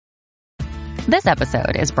This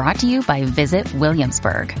episode is brought to you by Visit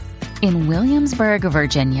Williamsburg. In Williamsburg,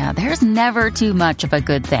 Virginia, there's never too much of a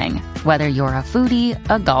good thing. Whether you're a foodie,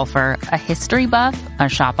 a golfer, a history buff, a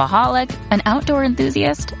shopaholic, an outdoor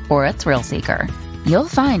enthusiast, or a thrill seeker, you'll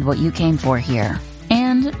find what you came for here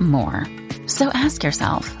and more. So ask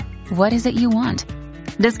yourself, what is it you want?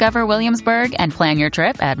 Discover Williamsburg and plan your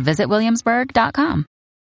trip at visitwilliamsburg.com.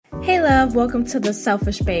 Hey love, welcome to the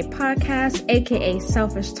Selfish Babe podcast, aka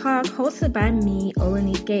Selfish Talk, hosted by me,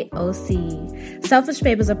 Olanike OC. Selfish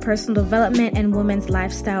Babe is a personal development and women's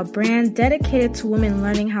lifestyle brand dedicated to women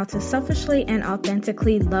learning how to selfishly and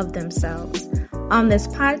authentically love themselves. On this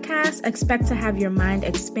podcast, expect to have your mind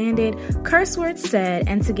expanded, curse words said,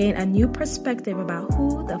 and to gain a new perspective about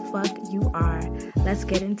who the fuck you are. Let's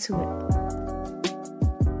get into it.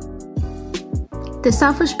 The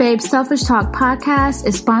Selfish Babe Selfish Talk podcast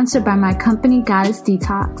is sponsored by my company, Goddess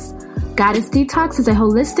Detox. Goddess Detox is a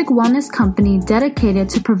holistic wellness company dedicated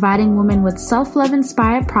to providing women with self-love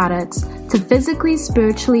inspired products to physically,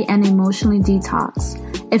 spiritually, and emotionally detox.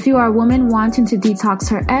 If you are a woman wanting to detox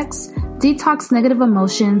her ex, detox negative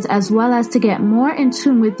emotions, as well as to get more in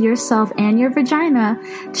tune with yourself and your vagina,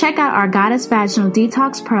 check out our Goddess Vaginal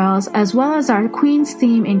Detox Pearls, as well as our Queen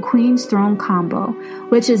Steam and Queen's Throne combo,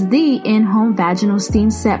 which is the in-home vaginal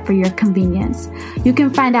steam set for your convenience. You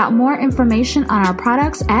can find out more information on our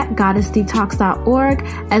products at goddessdetox.org,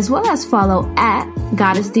 as well as follow at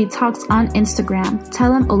Goddess Detox on Instagram.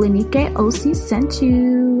 Tell them Olanike OC sent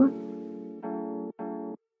you.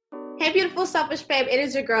 Hey, beautiful Selfish Babe. It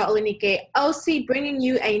is your girl, Olanike OC, bringing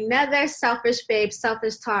you another Selfish Babe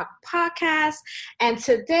Selfish Talk podcast. And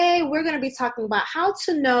today we're going to be talking about how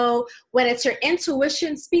to know when it's your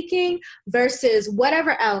intuition speaking versus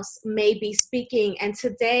whatever else may be speaking. And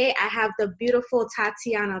today I have the beautiful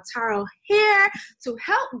Tatiana Taro here to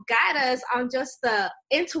help guide us on just the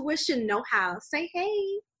intuition know-how. Say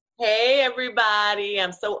hey. Hey, everybody.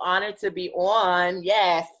 I'm so honored to be on.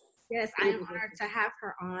 Yes, I am honored to have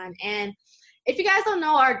her on. And if you guys don't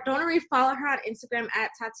know or don't already follow her on Instagram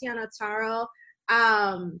at Tatiana Taro,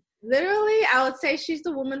 literally, I would say she's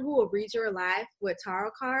the woman who will read your life with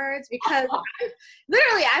tarot cards because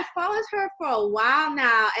I followed her for a while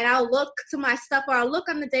now, and I'll look to my stuff or I'll look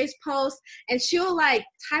on the day's post and she'll like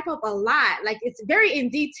type up a lot. Like it's very in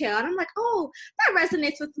detail. And I'm like, oh, that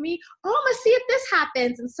resonates with me. Oh, I'm going to see if this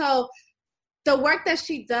happens. And so the work that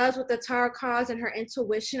she does with the tarot cards and her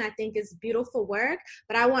intuition, I think is beautiful work,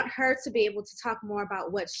 but I want her to be able to talk more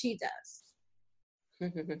about what she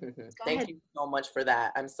does. Thank you so much for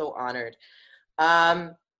that. I'm so honored.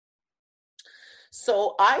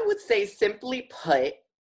 So I would say, simply put,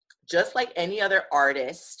 just like any other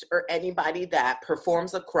artist or anybody that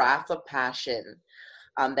performs a craft of passion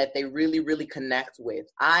that they really, really connect with,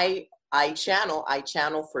 I channel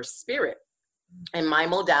for spirit. And my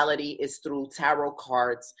modality is through tarot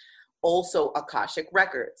cards, also Akashic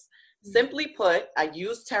records. Simply put, I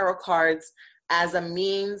use tarot cards as a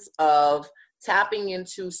means of tapping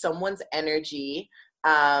into someone's energy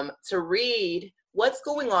to read what's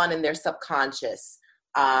going on in their subconscious,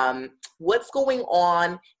 what's going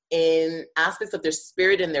on in aspects of their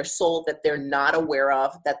spirit and their soul that they're not aware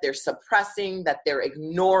of, that they're suppressing, that they're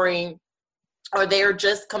ignoring, or they're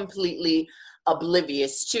just completely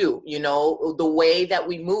oblivious to. You know, the way that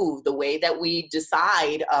we move, the way that we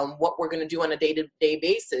decide what we're going to do on a day-to-day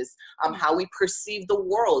basis, how we perceive the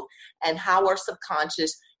world, and how our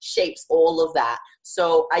subconscious shapes all of that.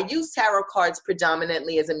 So I use tarot cards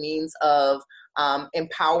predominantly as a means of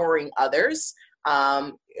empowering others,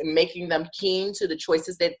 making them keen to the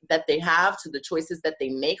choices that they have, to the choices that they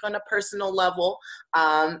make on a personal level,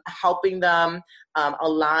 helping them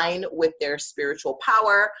align with their spiritual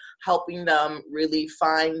power, helping them really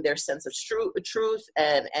find their sense of truth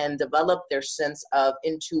and develop their sense of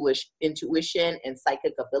intuition and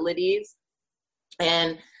psychic abilities.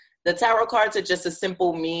 And the tarot cards are just a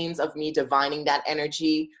simple means of me divining that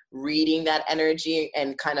energy, reading that energy,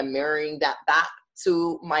 and kind of mirroring that back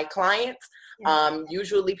to my clients.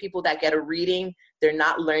 Usually people that get a reading, they're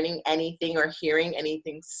not learning anything or hearing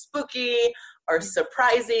anything spooky or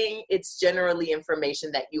surprising. It's generally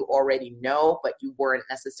information that you already know, but you weren't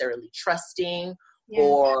necessarily trusting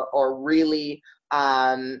or really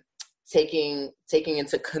taking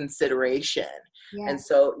into consideration. Yeah. And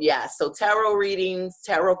so, so tarot readings,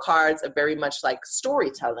 tarot cards are very much like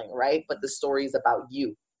storytelling, right? But the story is about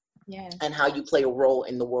you. And how you play a role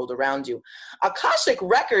in the world around you. Akashic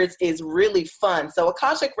Records is really fun. So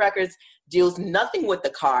Akashic Records deals nothing with the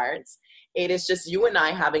cards. It is just you and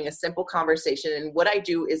I having a simple conversation. And what I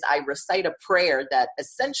do is I recite a prayer that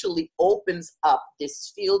essentially opens up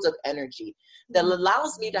this field of energy that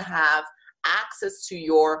allows me to have access to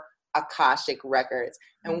your Akashic records.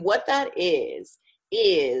 And what that is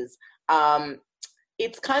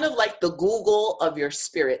it's kind of like the Google of your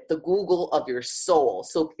spirit, the Google of your soul.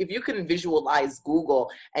 So if you can visualize Google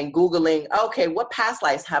and Googling, okay, what past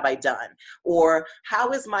lives have I done? Or how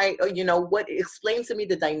is my, explain to me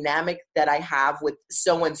the dynamic that I have with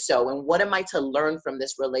so-and-so, and what am I to learn from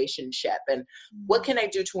this relationship? And what can I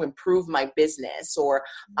do to improve my business? Or,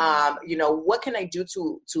 what can I do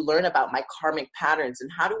to learn about my karmic patterns? And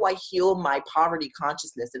how do I heal my poverty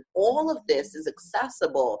consciousness? And all of this is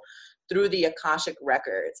accessible through the Akashic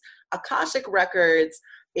records. Akashic records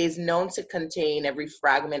is known to contain every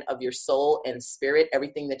fragment of your soul and spirit,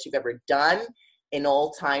 everything that you've ever done in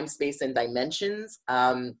all time, space, and dimensions,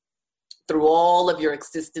 through all of your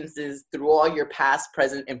existences, through all your past,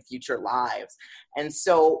 present, and future lives. And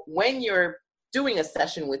so when you're doing a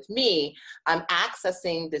session with me, I'm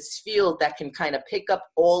accessing this field that can kind of pick up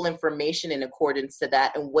all information in accordance to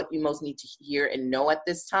that and what you most need to hear and know at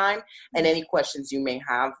this time, and any questions you may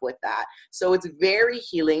have with that. So it's very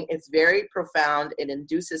healing. It's very profound. It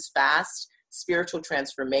induces fast spiritual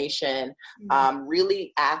transformation,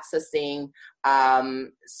 really accessing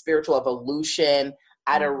spiritual evolution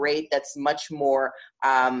at a rate that's much more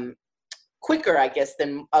quicker, I guess,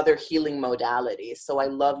 than other healing modalities. So I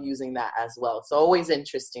love using that as well. It's always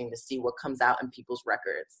interesting to see what comes out in people's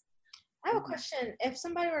records. I have a question. If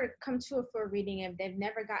somebody were to come to it for a reading, if they've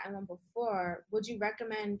never gotten one before, would you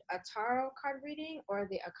recommend a tarot card reading or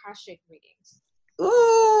the Akashic readings?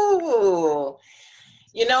 Ooh,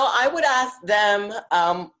 I would ask them,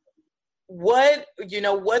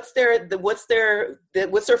 what's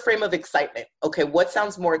their frame of excitement? Okay, what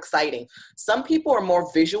sounds more exciting? Some people are more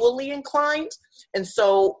visually inclined, and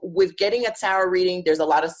so with getting a tarot reading, there's a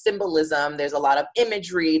lot of symbolism, there's a lot of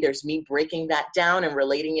imagery, there's me breaking that down and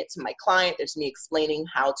relating it to my client, there's me explaining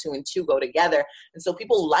how two and two go together. And so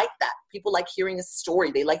people like that. People like hearing a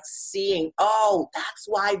story. They like seeing, oh, that's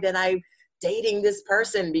why then I'm dating this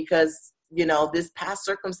person, because this past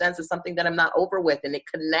circumstance is something that I'm not over with, and it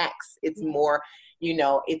connects. It's more,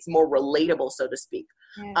 it's more relatable, so to speak.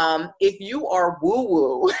 Yeah. If you are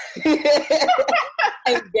woo-woo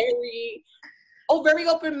and very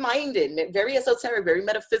open-minded, very esoteric, very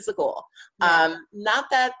metaphysical, not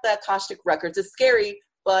that the Akashic records is scary,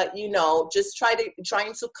 but just trying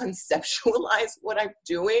to conceptualize what I'm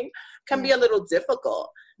doing can be a little difficult.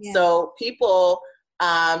 Yeah. So people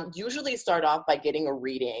usually start off by getting a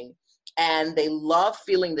reading, and they love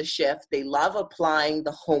feeling the shift. They love applying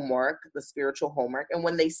the homework, the spiritual homework. And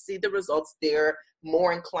when they see the results, they're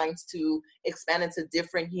more inclined to expand into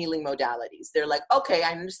different healing modalities. They're like, okay,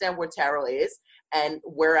 I understand where tarot is. And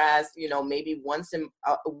whereas, maybe once in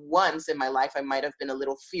my life, I might have been a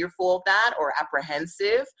little fearful of that or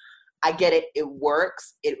apprehensive. I get it. It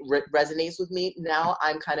works. It resonates with me. Now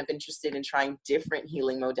I'm kind of interested in trying different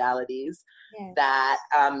healing modalities that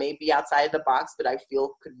may be outside of the box, but I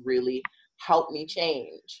feel could really help me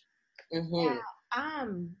change. Mm-hmm. Yeah.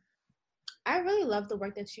 I really love the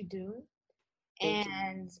work that you do.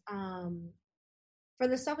 And for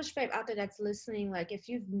the selfish babe out there that's listening, like if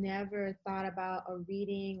you've never thought about a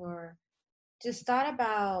reading or just thought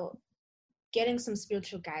about getting some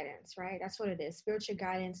spiritual guidance, right? That's what it is. Spiritual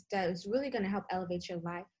guidance that is really going to help elevate your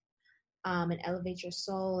life and elevate your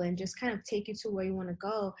soul and just kind of take you to where you want to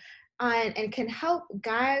go and can help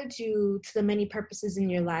guide you to the many purposes in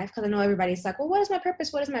your life. Because I know everybody's like, well, what is my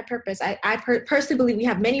purpose? What is my purpose? I personally believe we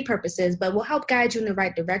have many purposes, but we'll help guide you in the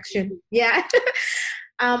right direction. Yeah.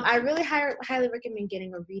 I really highly recommend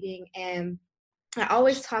getting a reading. And I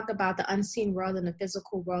always talk about the unseen world and the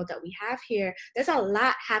physical world that we have here. There's a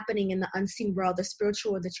lot happening in the unseen world, the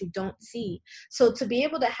spiritual world that you don't see. So to be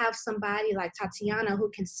able to have somebody like Tatiana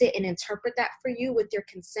who can sit and interpret that for you with your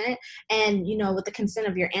consent and, with the consent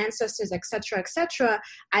of your ancestors, et cetera,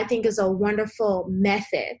 I think is a wonderful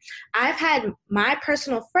method. I've had my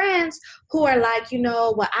personal friends who are like,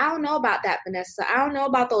 well, I don't know about that, Vanessa. I don't know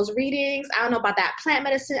about those readings. I don't know about that plant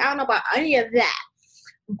medicine. I don't know about any of that.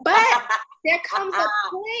 But there comes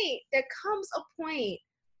a point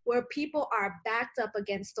where people are backed up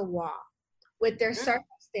against the wall with their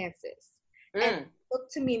circumstances and look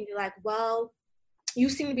to me and be like, well, you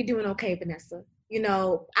seem to be doing okay, Vanessa.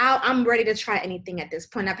 I'm ready to try anything at this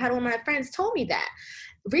point. I've had one of my friends told me that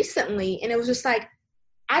recently, and it was just like,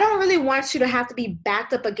 I don't really want you to have to be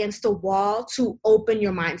backed up against the wall to open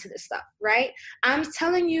your mind to this stuff, right? I'm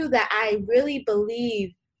telling you that I really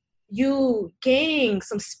believe you gaining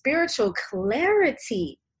some spiritual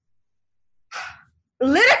clarity.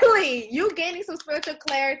 Literally, you gaining some spiritual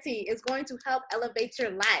clarity is going to help elevate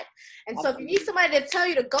your life. And so if you need somebody to tell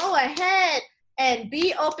you to go ahead, and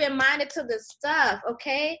be open-minded to this stuff,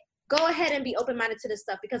 okay? Go ahead and be open-minded to this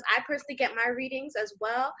stuff, because I personally get my readings as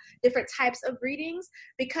well, different types of readings,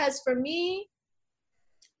 because for me,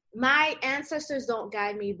 my ancestors don't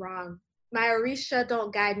guide me wrong. My Orisha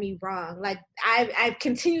don't guide me wrong. Like I've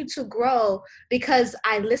continued to grow because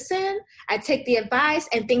I listen, I take the advice,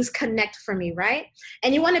 and things connect for me, right?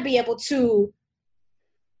 And you want to be able to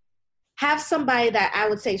have somebody that I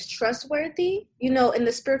would say is trustworthy, in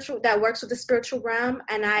the spiritual, that works with the spiritual realm.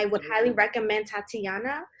 And I would highly recommend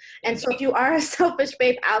Tatiana. And so if you are a selfish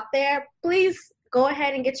babe out there, please go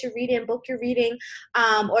ahead and get your reading, book your reading,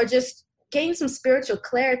 or just gain some spiritual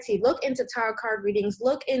clarity. Look into tarot card readings,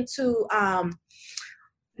 look into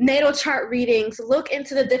natal chart readings, look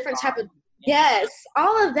into the different type of, yes,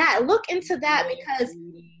 all of that. Look into that, because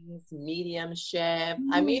mediumship.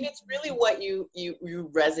 I mean, it's really what you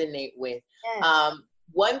resonate with. Yes.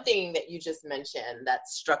 One thing that you just mentioned that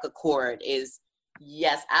struck a chord is,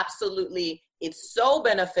 yes, absolutely. It's so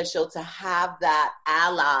beneficial to have that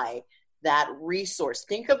ally, that resource.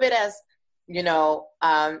 Think of it as,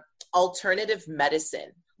 alternative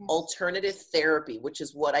medicine, alternative therapy, which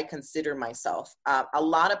is what I consider myself. A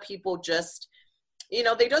lot of people just,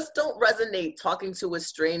 they just don't resonate talking to a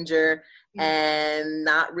stranger and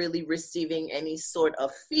not really receiving any sort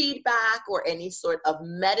of feedback or any sort of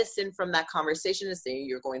medicine from that conversation. To say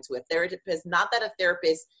you're going to a therapist, not that a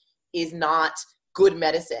therapist is not good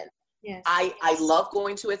medicine. Yes. I love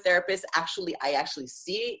going to a therapist. Actually, I actually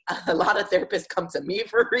see a lot of therapists come to me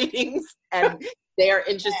for readings, and they are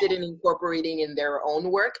interested in incorporating in their own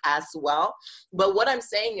work as well. But what I'm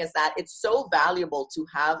saying is that it's so valuable to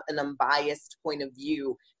have an unbiased point of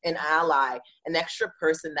view, an ally, an extra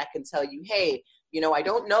person that can tell you, hey, I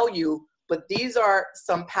don't know you, but these are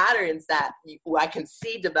some patterns that I can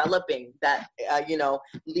see developing that,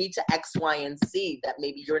 lead to X, Y, and Z that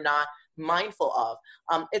maybe you're not mindful of.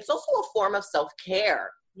 It's also a form of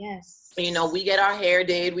self-care. Yes. We get our hair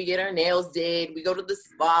did, we get our nails did, we go to the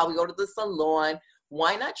spa, we go to the salon.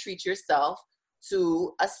 Why not treat yourself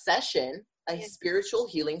to a session, a spiritual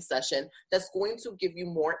healing session that's going to give you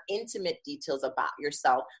more intimate details about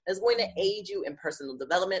yourself, that's going to aid you in personal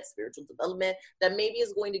development, spiritual development, that maybe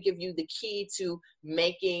is going to give you the key to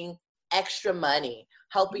making extra money,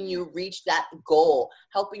 helping you reach that goal,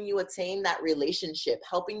 helping you attain that relationship,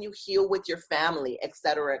 helping you heal with your family, et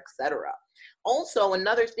cetera, et cetera. Also,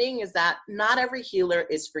 another thing is that not every healer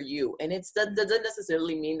is for you. And it doesn't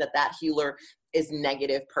necessarily mean that healer is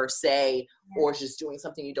negative per se, or just doing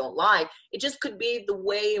something you don't like. It just could be the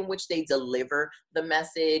way in which they deliver the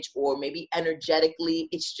message, or maybe energetically,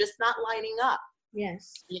 it's just not lining up.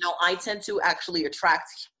 Yes. I tend to actually attract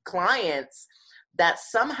clients that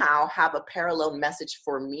somehow have a parallel message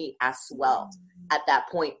for me as well at that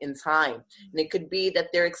point in time. And it could be that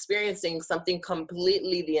they're experiencing something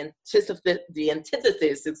completely the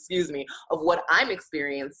antithesis, of what I'm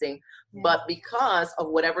experiencing. Yeah. But because of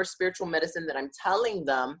whatever spiritual medicine that I'm telling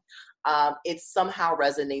them, it somehow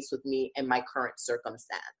resonates with me in my current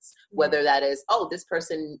circumstance. Whether that is, this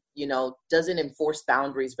person, doesn't enforce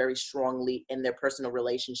boundaries very strongly in their personal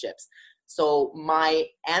relationships. So my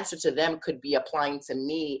answer to them could be applying to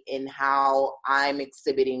me in how I'm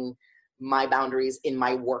exhibiting my boundaries in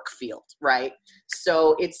my work field, right?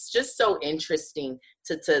 So it's just so interesting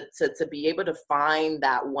to be able to find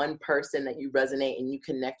that one person that you resonate and you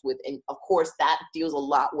connect with. And of course, that deals a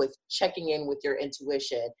lot with checking in with your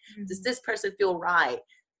intuition. Mm-hmm. Does this person feel right?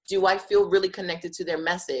 Do I feel really connected to their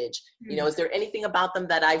message? Mm-hmm. Is there anything about them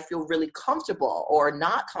that I feel really comfortable or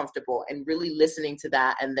not comfortable, and really listening to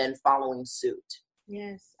that and then following suit?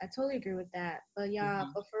 Yes, I totally agree with that. But yeah,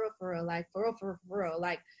 but for real,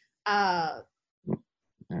 like,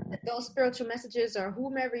 those spiritual messages or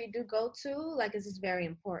whomever you do go to, like, it's just very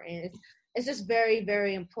important. It's just very,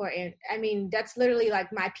 very important. I mean, that's literally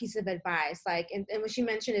like my piece of advice. Like, and when she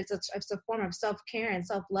mentioned it's a form of self-care and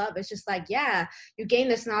self-love, it's just like, yeah, you gain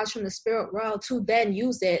this knowledge from the spirit world to then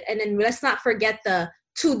use it. And then let's not forget the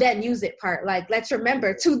to then use it part. Like, let's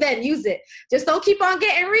remember to then use it. Just don't keep on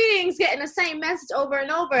getting readings, getting the same message over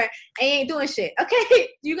and over, and you ain't doing shit. Okay,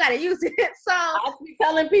 you gotta use it. So I be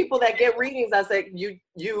telling people that get readings, I say,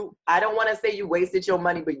 I don't want to say you wasted your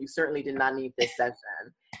money, but you certainly did not need this session.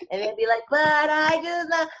 And they'd be like, but I just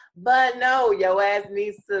not. But no, your ass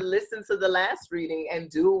needs to listen to the last reading and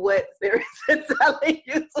do what Spirit is telling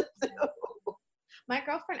you to do. My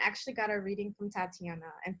girlfriend actually got a reading from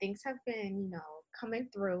Tatiana, and things have been, coming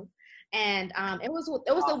through. And it was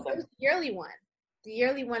awesome. the yearly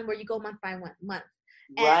one where you go month by month.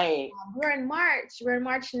 And, right. We're in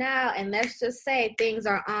March now, and let's just say things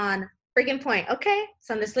are on freaking point. Okay,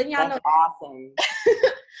 so I'm just letting y'all know. Awesome.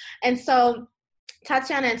 And so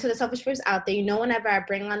Tatiana, and to the selfish babes out there, whenever I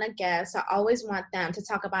bring on a guest, I always want them to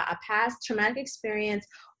talk about a past traumatic experience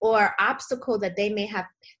or obstacle that they may have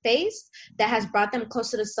faced that has brought them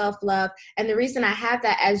closer to self-love. And the reason I have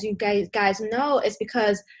that, as you guys know, is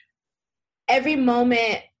because every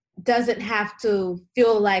moment doesn't have to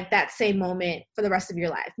feel like that same moment for the rest of your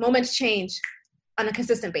life. Moments change on a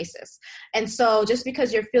consistent basis. And so just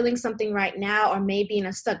because you're feeling something right now or maybe in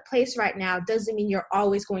a stuck place right now doesn't mean you're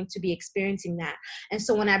always going to be experiencing that. And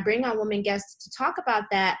so when I bring on women guests to talk about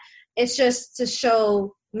that, it's just to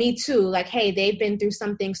show me too, like, hey, they've been through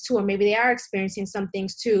some things too, or maybe they are experiencing some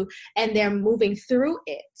things too, and they're moving through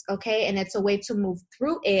it, okay? And it's a way to move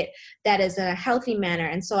through it that is in a healthy manner.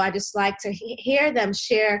 And so I just like to hear them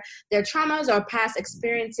share their traumas or past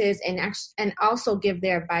experiences and also give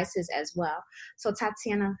their advices as well. So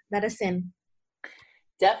Tatiana, let us in.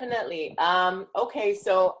 Definitely. Okay,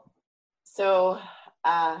 so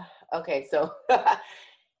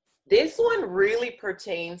this one really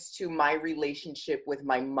pertains to my relationship with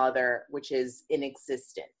my mother, which is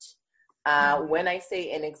inexistent. When I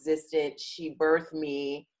say inexistent, she birthed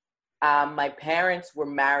me. My parents were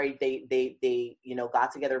married. They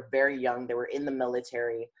got together very young. They were in the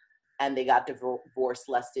military, and they got divorced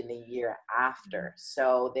less than a year after.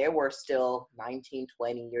 So they were still 19,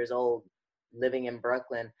 20 years old, living in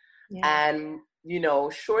Brooklyn. Yeah. And,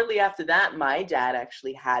 shortly after that, my dad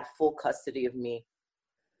actually had full custody of me.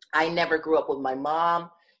 I never grew up with my mom.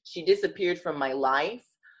 She disappeared from my life.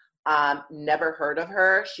 Never heard of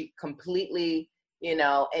her. She completely,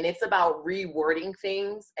 and it's about rewording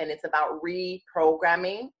things and it's about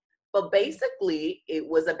reprogramming. But basically, it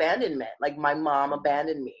was abandonment. Like my mom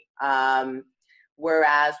abandoned me.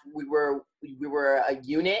 Whereas we were a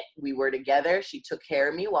unit. We were together. She took care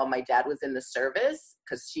of me while my dad was in the service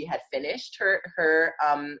because she had finished her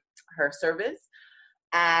service,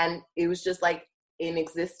 and it was just like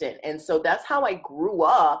inexistent. And so that's how I grew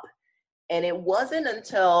up. And it wasn't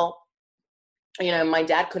until, my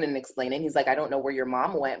dad couldn't explain it. He's like, I don't know where your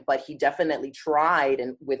mom went, but he definitely tried,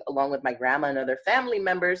 and along with my grandma and other family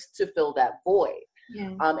members, to fill that void.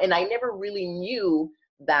 Yeah. And I never really knew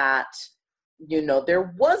that,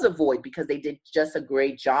 there was a void, because they did just a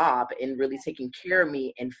great job in really taking care of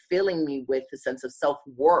me and filling me with a sense of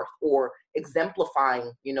self-worth, or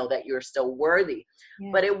exemplifying, that you're still worthy.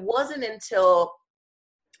 Yeah. But it wasn't until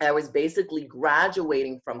I was basically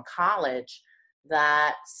graduating from college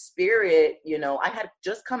that spirit, I had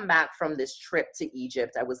just come back from this trip to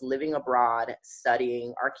Egypt. I was living abroad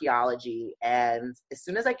studying archaeology. And as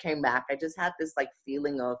soon as I came back, I just had this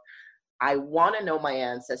feeling of, I want to know my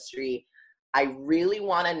ancestry. I really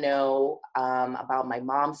want to know about my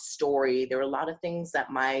mom's story. There were a lot of things that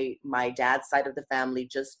my dad's side of the family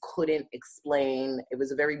just couldn't explain. It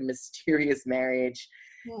was a very mysterious marriage.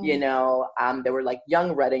 There were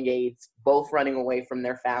young renegades, both running away from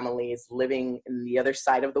their families, living in the other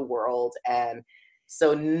side of the world. And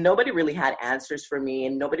so nobody really had answers for me,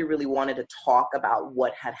 and nobody really wanted to talk about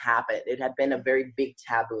what had happened. It had been a very big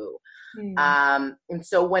taboo. And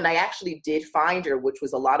so when I actually did find her, which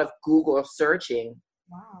was a lot of Google searching,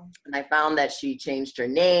 wow, and I found that she changed her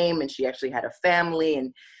name, and she actually had a family,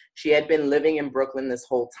 and she had been living in Brooklyn this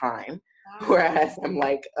whole time. Wow. Whereas I'm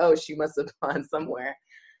like, oh, she must have gone somewhere.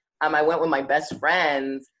 I went with my best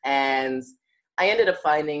friends, and I ended up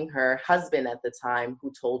finding her husband at the time,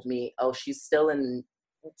 who told me, oh, she's still in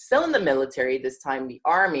the military, this time the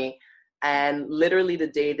Army. And literally the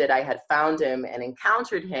day that I had found him and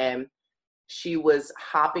encountered him, she was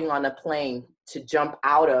hopping on a plane to jump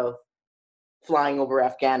out of, flying over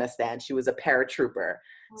Afghanistan. She was a paratrooper.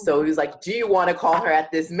 So he was like, do you want to call her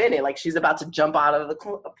at this minute? Like, she's about to jump out of the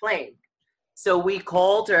plane. So we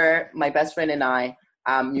called her, my best friend and I,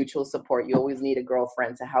 mutual support. You always need a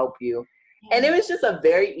girlfriend to help you. And it was just a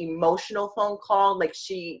very emotional phone call.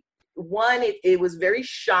 It was very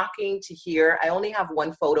shocking to hear. I only have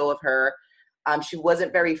one photo of her. She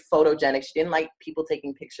wasn't very photogenic. She didn't like people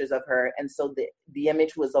taking pictures of her. And so the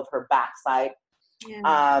image was of her backside.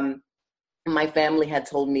 Yeah. My family had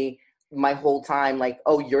told me my whole time,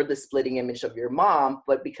 oh, you're the splitting image of your mom.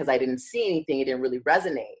 But because I didn't see anything, it didn't really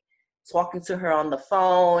resonate. Talking to her on the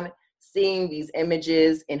phone, seeing these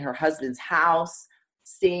images in her husband's house,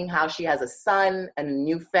 seeing how she has a son and a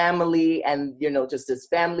new family, and, just this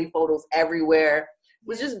family photos everywhere,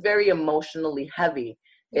 was just very emotionally heavy.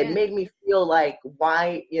 Yeah. It made me feel like,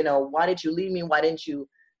 why did you leave me? Why didn't you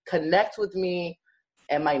connect with me?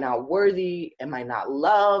 Am I not worthy? Am I not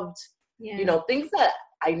loved? Yeah. Things that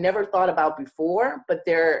I never thought about before, but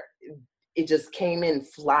it just came in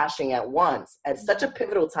flashing at once at such a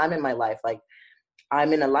pivotal time in my life.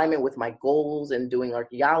 I'm in alignment with my goals and doing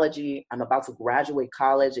archaeology. I'm about to graduate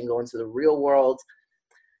college and go into the real world.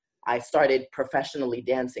 I started professionally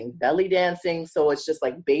dancing, belly dancing. So it's just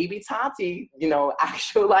like baby Tati, you know,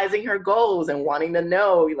 actualizing her goals and wanting to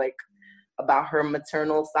know like about her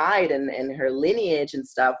maternal side and her lineage and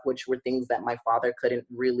stuff, which were things that my father couldn't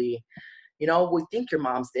really, you know, we think your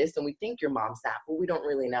mom's this and we think your mom's that, but we don't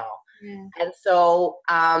really know. Yeah. And so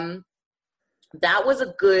that was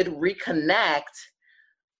a good reconnect,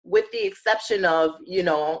 with the exception of, you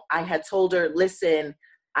know, I had told her, listen,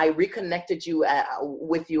 I reconnected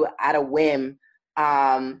with you at a whim.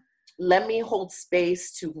 Let me hold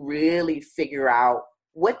space to really figure out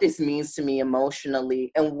what this means to me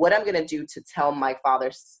emotionally and what I'm going to do to tell my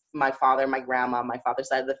father, my grandma, my father's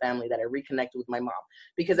side of the family that I reconnected with my mom.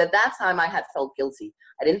 Because at that time I had felt guilty.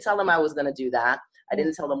 I didn't tell them I was going to do that. I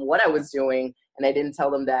didn't tell them what I was doing. And I didn't tell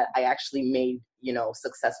them that I actually made, you know,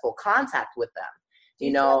 successful contact with them.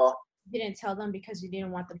 You know, you didn't tell them because you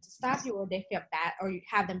didn't want them to stop you, or they feel bad, or you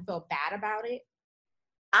have them feel bad about it?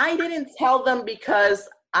 I didn't tell them because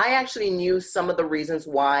I actually knew some of the reasons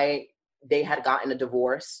why they had gotten a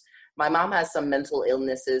divorce. My mom has some mental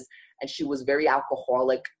illnesses and she was very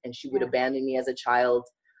alcoholic and she would abandon me as a child.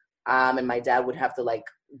 And my dad would have to like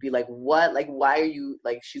be like, what? Like, why are you,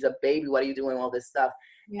 like, she's a baby. What are you doing all this stuff?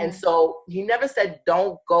 Yeah. And so he never said,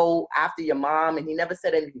 don't go after your mom. And he never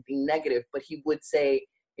said anything negative, but he would say,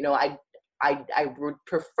 you know, I would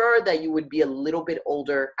prefer that you would be a little bit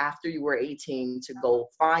older after you were 18 to go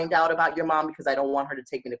find out about your mom, because I don't want her to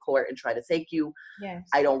take me to court and try to take you. Yes.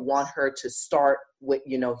 I don't want her to start with,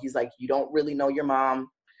 you know, he's like, you don't really know your mom.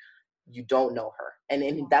 You don't know her.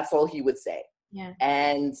 And that's all he would say. Yeah.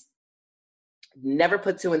 And never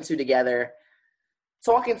put two and two together.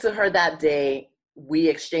 Talking to her that day, we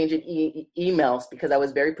exchanged emails because I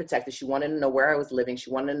was very protective. She wanted to know where I was living. She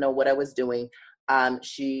wanted to know what I was doing.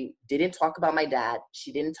 She didn't talk about my dad.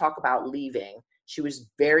 She didn't talk about leaving. She was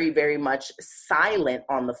very, very much silent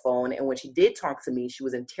on the phone. And when she did talk to me, she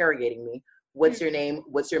was interrogating me. What's your name?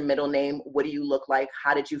 What's your middle name? What do you look like?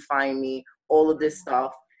 How did you find me? All of this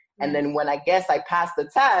stuff. And then when I guess I passed the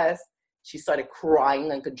test, she started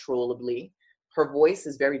crying uncontrollably. Her voice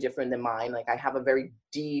is very different than mine. Like, I have a very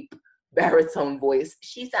deep baritone voice.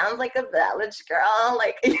 She sounds like a village girl.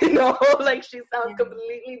 Like, you know, like she sounds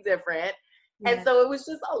completely different. Yeah. And so it was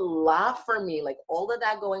just a lot for me, like all of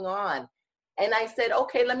that going on. And I said,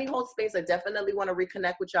 okay, let me hold space. I definitely want to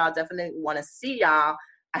reconnect with y'all. Definitely want to see y'all.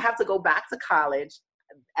 I have to go back to college.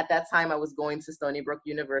 At that time, I was going to Stony Brook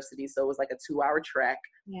University. So it was like a 2-hour trek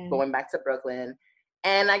going back to Brooklyn.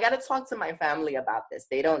 And I got to talk to my family about this.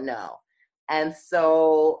 They don't know. And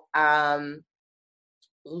so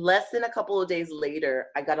less than a couple of days later,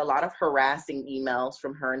 I got a lot of harassing emails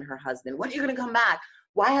from her and her husband. When are you going to come back?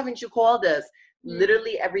 Why haven't you called us?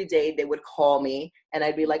 Literally every day they would call me and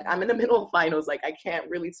I'd be like, I'm in the middle of finals. Like, I can't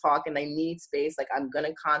really talk and I need space. Like, I'm going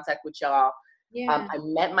to contact with y'all. Yeah. I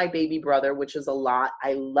met my baby brother, which was a lot.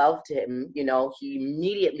 I loved him. You know, he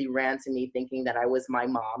immediately ran to me thinking that I was my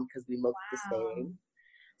mom because we looked the same.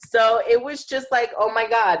 So it was just like, oh my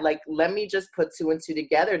God, like, let me just put two and two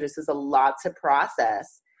together. This is a lot to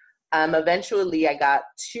process. Eventually I got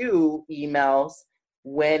 2 emails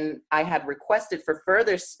when I had requested for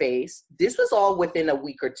further space. This was all within a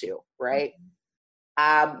week or 2, right?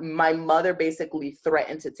 My mother basically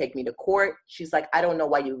threatened to take me to court. She's like, I don't know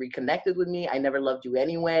why you reconnected with me. I never loved you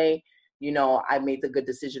anyway. You know, I made the good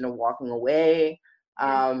decision of walking away.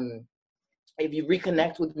 If you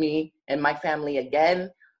reconnect with me and my family again,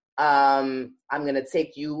 I'm going to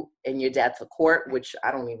take you and your dad to court, which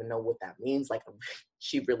I don't even know what that means. Like,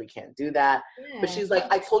 she really can't do that. Yeah. But she's like,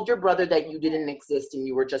 I told your brother that you didn't exist and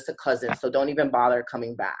you were just a cousin. So don't even bother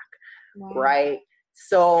coming back. Wow. Right.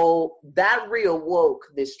 So that reawoke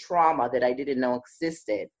this trauma that I didn't know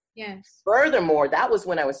existed. Yes. Furthermore, that was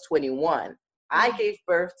when I was 21. I gave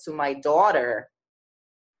birth to my daughter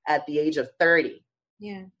at the age of 30.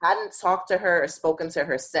 Yeah. Hadn't talked to her or spoken to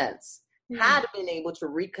her since. Had been able to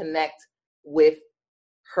reconnect with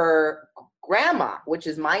her grandma, which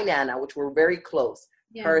is my Nana, which we're very close.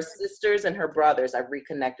 Yeah. Her sisters and her brothers, I've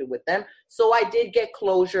reconnected with them. So I did get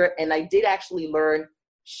closure and I did actually learn,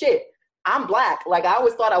 shit, I'm Black. Like, I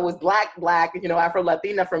always thought I was black, you know,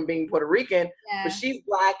 Afro-Latina from being Puerto Rican, but she's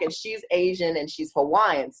Black and she's Asian and she's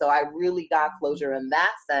Hawaiian. So I really got closure in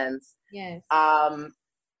that sense. Yes.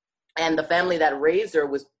 And the family that raised her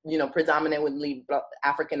was, you know, predominantly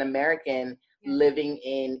African-American, living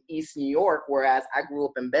in East New York, whereas I grew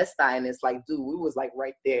up in Bed-Stuy, and it's like, dude, we was like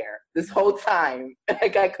right there this whole time.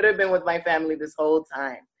 Like, I could have been with my family this whole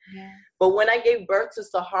time. Yeah. But when I gave birth to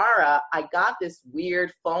Sahara, I got this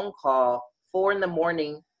weird phone call 4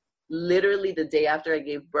 a.m, literally the day after I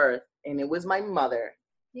gave birth. And it was my mother.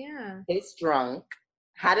 Yeah. It's drunk.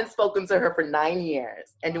 Hadn't spoken to her for 9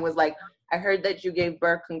 years. And it was like, I heard that you gave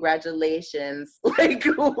birth. Congratulations. Like,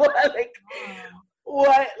 what? Like,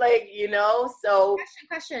 what? Like, you know, so.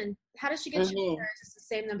 Question. How did she get your number? Is this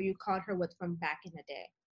the same number you called her with from back in the day?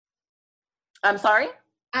 I'm sorry?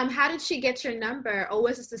 How did she get your number? Or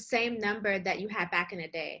was this the same number that you had back in the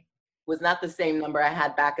day? Was not the same number I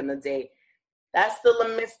had back in the day. That's still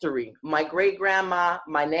a mystery. My great-grandma,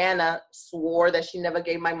 my Nana, swore that she never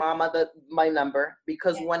gave my mama my number,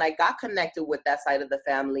 because when I got connected with that side of the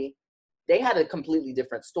family, they had a completely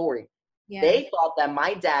different story. Yeah. They thought that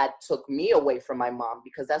my dad took me away from my mom,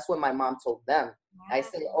 because that's what my mom told them. Wow. I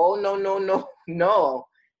said, oh, no.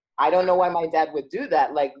 I don't know why my dad would do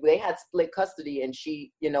that. Like, they had split custody, and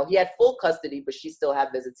she, you know, he had full custody, but she still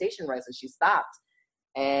had visitation rights, and she stopped.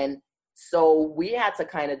 And so we had to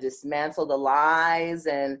kind of dismantle the lies,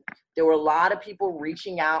 and there were a lot of people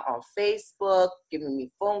reaching out on Facebook, giving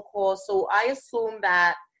me phone calls. So I assumed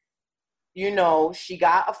that, you know, she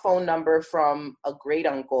got a phone number from a great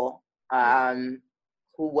uncle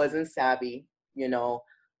who wasn't savvy, you know,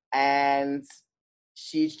 and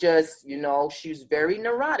she's just, you know, she's very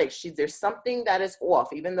neurotic. There's something that is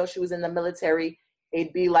off. Even though she was in the military,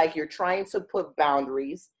 it'd be like you're trying to put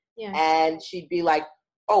boundaries, and she'd be like,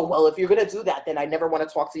 oh, well, if you're going to do that, then I never want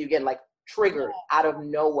to talk to you again, like triggered out of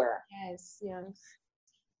nowhere. Yes.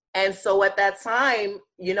 And so at that time,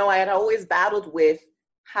 you know, I had always battled with,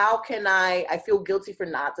 how can I feel guilty for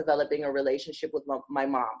not developing a relationship with my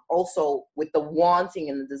mom. Also with the wanting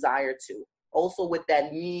and the desire to, also with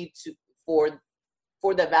that need for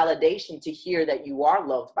the validation to hear that you are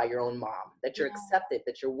loved by your own mom, that you're accepted,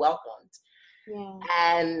 that you're welcomed. Yeah.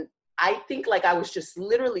 And I think like I was just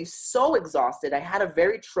literally so exhausted. I had a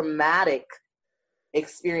very traumatic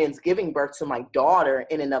experience giving birth to my daughter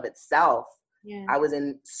in and of itself. Yeah. I was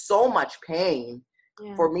in so much pain.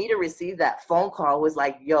 Yeah. For me to receive that phone call was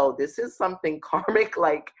like, yo, this is something karmic.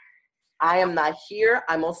 Like, I am not here.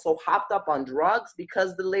 I'm also hopped up on drugs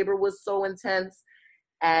because the labor was so intense.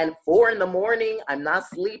 And 4 a.m, I'm not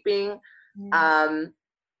sleeping. And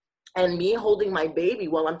me holding my baby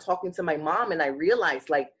while I'm talking to my mom. And I realized,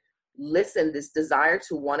 like, listen, this desire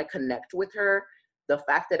to want to connect with her, the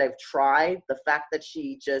fact that I've tried, the fact that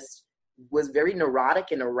she just was very neurotic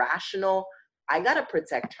and irrational, I got to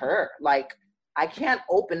protect her. Like, I can't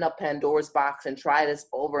open up Pandora's box and try this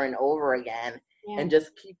over and over again and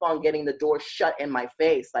just keep on getting the door shut in my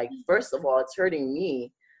face. Like, first of all, it's hurting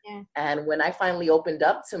me. Yeah. And when I finally opened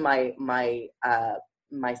up to my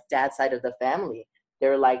dad's side of the family, they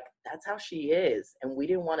were like, that's how she is. And we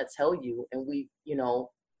didn't want to tell you. And we, you know,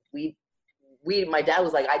 my dad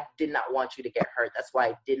was like, I did not want you to get hurt. That's why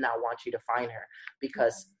I did not want you to find her,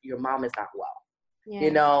 because your mom is not well,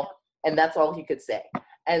 you know, and that's all he could say.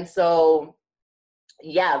 And so,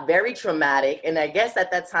 yeah, very traumatic. And I guess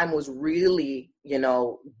at that time was really, you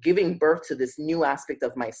know, giving birth to this new aspect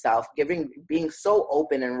of myself, being so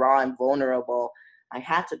open and raw and vulnerable. I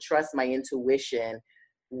had to trust my intuition,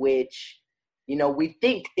 which, you know, we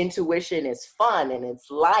think intuition is fun and it's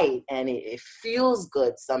light and it feels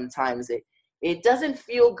good sometimes. It doesn't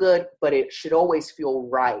feel good, but it should always feel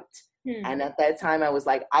right. And at that time, I was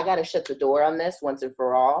like, I got to shut the door on this once and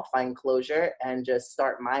for all, find closure, and just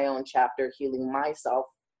start my own chapter, healing myself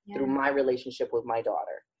through my relationship with my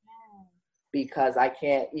daughter. Because I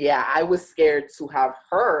can't, I was scared to have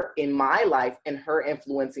her in my life and her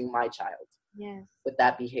influencing my child with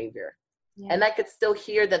that behavior. And I could still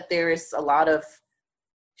hear that there is a lot of,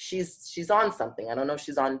 she's on something. I don't know if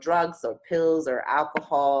she's on drugs or pills or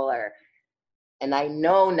alcohol and I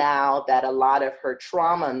know now that a lot of her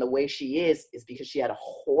trauma and the way she is because she had a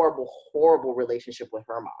horrible, horrible relationship with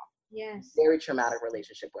her mom. Yes. Very traumatic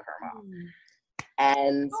relationship with her mom.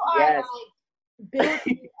 And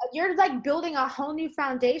you're like building a whole new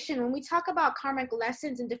foundation. When we talk about karmic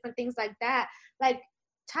lessons and different things like that, like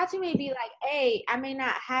Tati may be like, hey, I may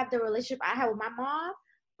not have the relationship I had with my mom,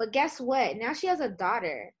 but guess what? Now she has a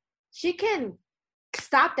daughter. She can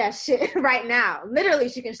stop that shit right now. Literally,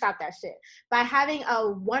 she can stop that shit by having a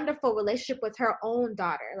wonderful relationship with her own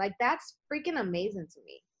daughter. Like, that's freaking amazing to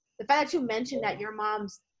me. The fact that you mentioned that your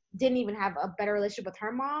moms didn't even have a better relationship with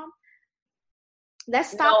her mom.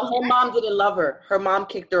 Let's stop. No, her mom didn't love her. Her mom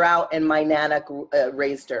kicked her out, and my Nana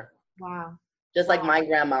raised her. Wow. Just like my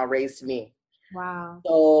grandma raised me. Wow.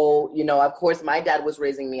 So, you know, of course, my dad was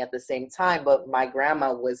raising me at the same time, but my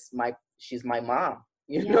grandma she's my mom.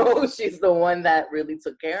 You know, she's the one that really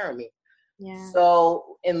took care of me. Yeah.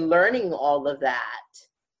 So in learning all of that,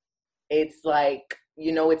 it's like,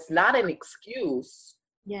 you know, it's not an excuse.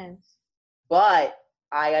 Yes. but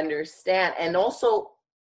I understand. And also,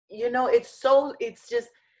 it's so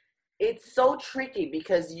tricky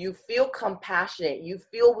because you feel compassionate, you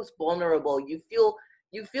feel vulnerable, you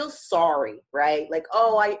feel sorry, right? Like,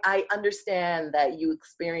 oh, I understand that you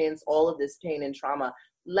experience all of this pain and trauma.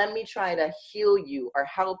 Let me try to heal you or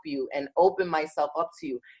help you and open myself up to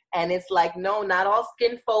you. And it's like, no, not all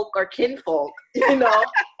skin folk are kinfolk,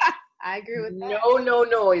 I agree with that.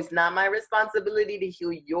 No. It's not my responsibility to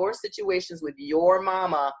heal your situations with your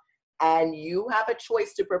mama. And you have a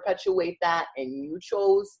choice to perpetuate that. And you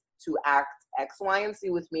chose to act X, Y, and Z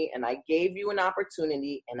with me. And I gave you an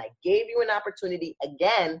opportunity. And I gave you an opportunity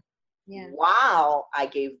again while I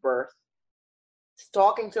gave birth.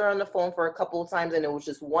 Talking to her on the phone for a couple of times. And it was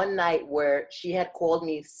just one night where she had called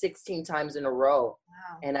me 16 times in a row.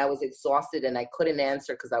 Wow. And I was exhausted and I couldn't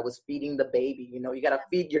answer because I was feeding the baby. You got to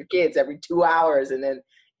feed your kids every 2 hours and then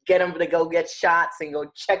get them to go get shots and go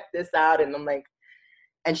check this out. And I'm like,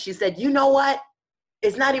 and she said, you know what?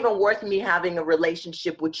 It's not even worth me having a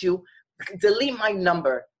relationship with you. Delete my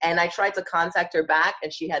number. And I tried to contact her back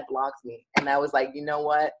and she had blocked me. And I was like, you know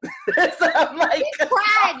what? So I'm like, she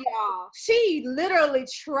tried, y'all. She literally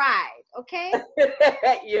tried. Okay.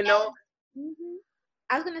 Mm-hmm.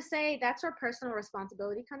 I was going to say that's where personal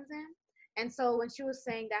responsibility comes in. And so when she was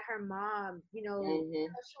saying that her mom, she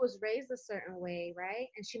was raised a certain way, right?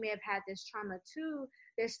 And she may have had this trauma too.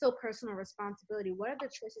 There's still personal responsibility. What are the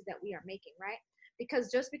choices that we are making, right?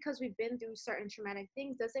 Because just because we've been through certain traumatic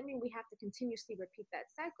things doesn't mean we have to continuously repeat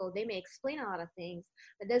that cycle. They may explain a lot of things,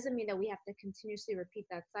 but doesn't mean that we have to continuously repeat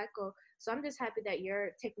that cycle. So I'm just happy that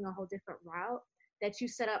you're taking a whole different route, that you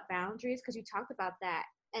set up boundaries, because you talked about that.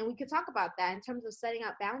 And we could talk about that in terms of setting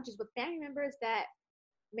up boundaries with family members that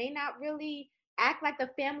may not really act like the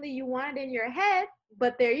family you wanted in your head,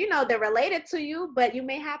 but they're related to you, but you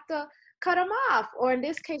may have to cut them off. Or in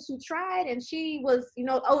this case, you tried and she was,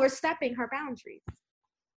 overstepping her boundaries.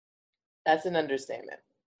 That's an understatement.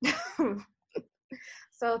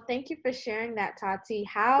 So thank you for sharing that, Tati.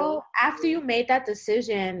 How, after you made that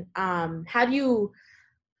decision, how do you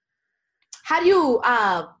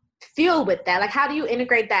feel with that? Like, how do you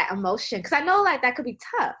integrate that emotion? Because I know that could be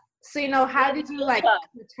tough. So, how did you come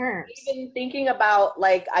to terms? Even thinking about,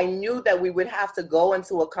 I knew that we would have to go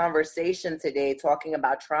into a conversation today talking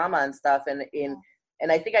about trauma and stuff. And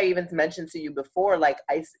I think I even mentioned to you before,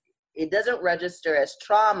 it doesn't register as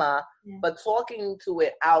trauma, but talking to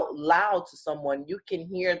it out loud to someone, you can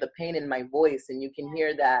hear the pain in my voice and you can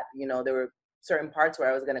hear that, there were certain parts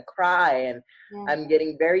where I was going to cry and I'm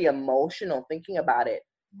getting very emotional thinking about it.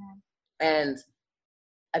 Yeah. And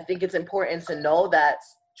I think it's important to know that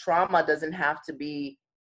trauma doesn't have to be,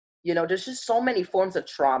 there's just so many forms of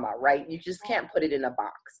trauma, right? You just can't put it in a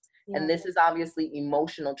box. Yeah. And this is obviously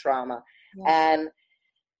emotional trauma. Yeah.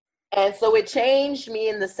 And so it changed me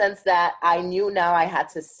in the sense that I knew now I had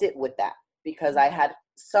to sit with that because I had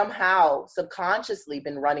somehow subconsciously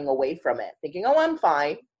been running away from it, thinking, oh, I'm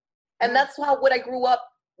fine. And that's what I grew up,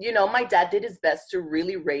 my dad did his best to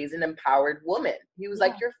really raise an empowered woman. He was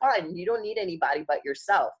like, you're fine. You don't need anybody but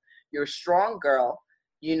yourself. You're a strong girl.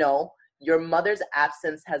 Your mother's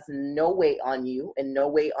absence has no weight on you and no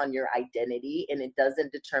weight on your identity. And it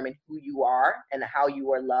doesn't determine who you are and how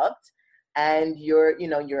you are loved. And you're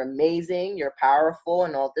amazing, you're powerful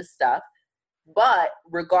and all this stuff. But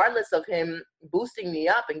regardless of him boosting me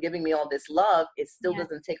up and giving me all this love, it still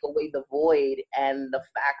doesn't take away the void and the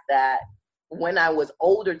fact that when I was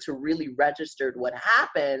older to really register what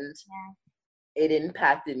happened, it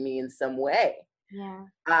impacted me in some way. Yeah.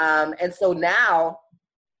 And so now,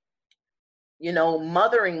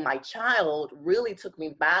 mothering my child really took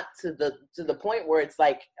me back to the point where it's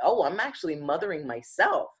like, oh, I'm actually mothering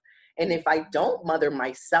myself. And if I don't mother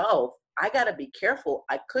myself, I got to be careful.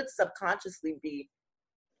 I could subconsciously be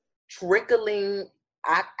trickling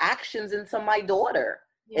actions into my daughter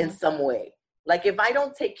in some way. Like if I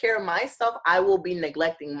don't take care of myself, I will be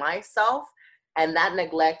neglecting myself. And that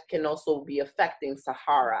neglect can also be affecting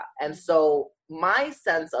Sahara. And so my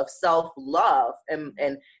sense of self-love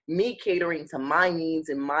and me catering to my needs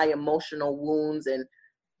and my emotional wounds and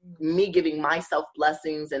me giving myself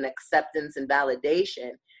blessings and acceptance and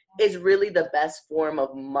validation is really the best form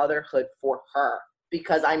of motherhood for her,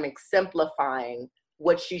 because I'm exemplifying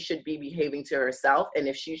what she should be behaving to herself. And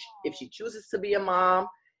if she chooses to be a mom,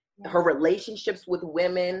 her relationships with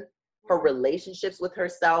women, her relationships with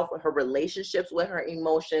herself, her relationships with her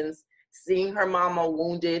emotions, seeing her mama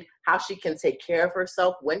wounded, how she can take care of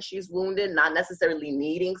herself when she's wounded, not necessarily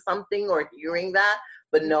needing something or hearing that,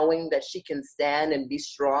 but knowing that she can stand and be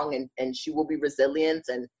strong and she will be resilient.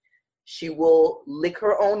 And She will lick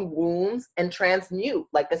her own wounds and transmute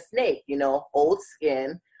like a snake, old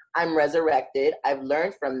skin. I'm resurrected. I've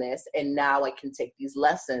learned from this. And now I can take these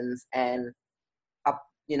lessons and,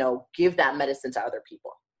 give that medicine to other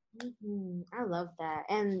people. I love that.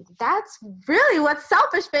 And that's really what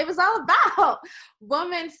Selfish Babe is all about.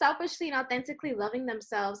 Women selfishly and authentically loving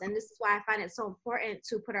themselves. And this is why I find it so important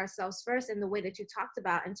to put ourselves first in the way that you talked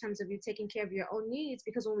about in terms of you taking care of your own needs.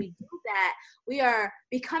 Because when we do that, we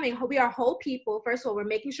are whole people. First of all, we're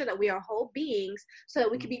making sure that we are whole beings so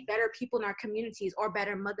that we can be better people in our communities or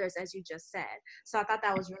better mothers, as you just said. So I thought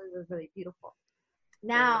that was really, really, really beautiful.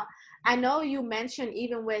 Now, I know you mentioned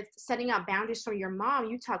even with setting up boundaries from your mom,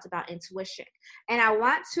 you talked about intuition. And I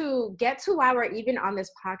want to get to why we're even on this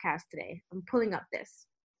podcast today. I'm pulling up this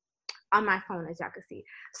on my phone, as y'all can see.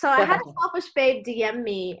 So I had a Selfish Babe DM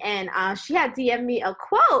me, and she had DM'd me a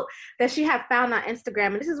quote that she had found on Instagram.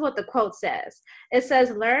 And this is what the quote says. It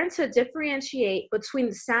says, learn to differentiate between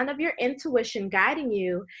the sound of your intuition guiding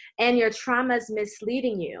you and your traumas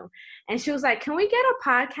misleading you. And she was like, can we get a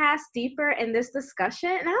podcast deeper in this discussion?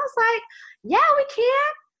 And I was like, yeah, we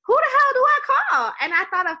can. Who the hell do I call? And I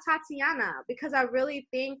thought of Tatiana, because I really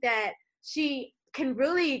think that she can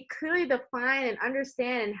really clearly define and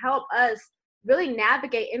understand and help us really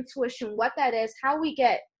navigate intuition, what that is, how we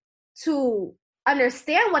get to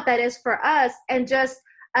understand what that is for us, and just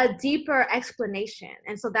a deeper explanation.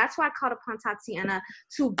 And so that's why I called upon Tatiana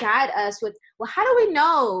to guide us with, well, how do we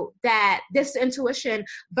know that this intuition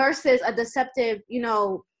versus a deceptive,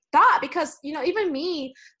 thought? Because, even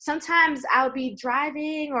me, sometimes I'll be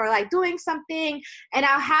driving or like doing something and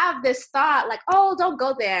I'll have this thought like, oh, don't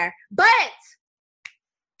go there. But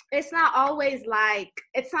it's not always like,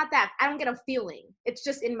 it's not that I don't get a feeling. It's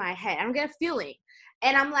just in my head. I don't get a feeling.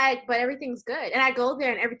 And I'm like, but everything's good. And I go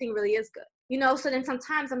there and everything really is good. So then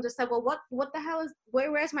sometimes I'm just like, well, what the hell is,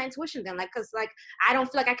 where's my intuition then? Like, cause like, I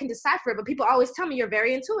don't feel like I can decipher it, but people always tell me you're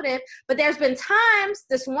very intuitive. But there's been times,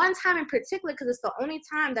 this one time in particular, cause it's the only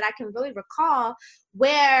time that I can really recall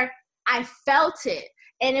where I felt it.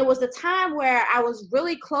 And it was the time where I was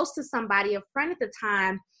really close to somebody, a friend at the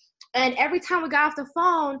time. And every time we got off the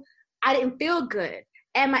phone, I didn't feel good.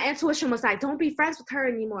 And my intuition was like, don't be friends with her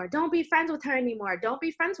anymore. Don't be friends with her anymore. Don't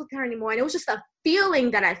be friends with her anymore. And it was just a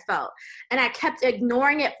feeling that I felt. And I kept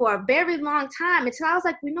ignoring it for a very long time until I was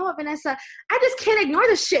like, you know what, Vanessa, I just can't ignore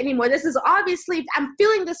this shit anymore. This is obviously, I'm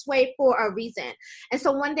feeling this way for a reason. And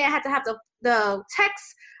so one day I had to have the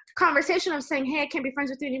text conversation of saying, hey, I can't be friends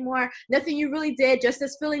with you anymore. Nothing you really did, just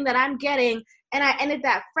this feeling that I'm getting. And I ended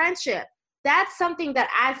that friendship. That's something that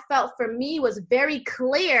I felt for me was very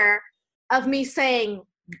clear of me saying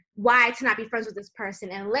why to not be friends with this person.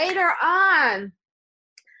 And later on,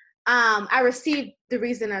 I received the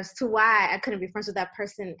reason as to why I couldn't be friends with that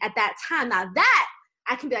person at that time. Now that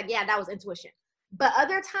I can be like, yeah, that was intuition. But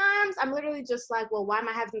other times I'm literally just like, well, why am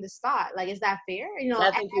I having this thought? Like, is that fair?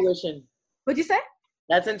 That's intuition. What'd you say?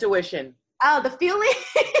 That's intuition. Oh, the feeling?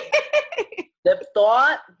 The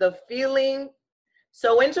thought, the feeling.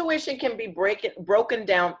 So intuition can be broken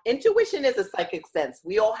down. Intuition is a psychic sense.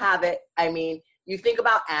 We all have it. I mean, you think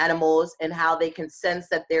about animals and how they can sense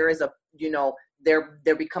that there is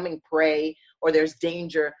they're becoming prey or there's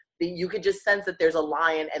danger. You could just sense that there's a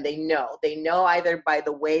lion and they know either by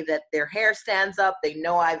the way that their hair stands up. They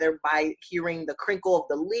know either by hearing the crinkle of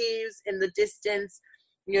the leaves in the distance.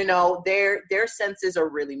 Their senses are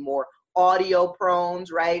really more audio prone,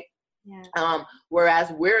 right? Yeah. Whereas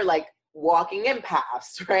we're like walking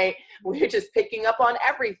empaths, right? We're just picking up on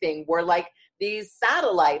everything. We're like these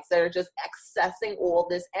satellites that are just accessing all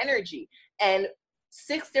this energy. And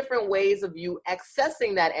 6 different ways of you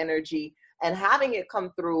accessing that energy and having it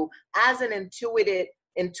come through as an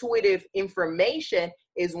intuitive information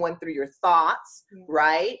is one through your thoughts,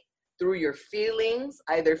 right? Through your feelings,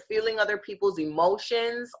 either feeling other people's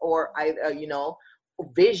emotions or either,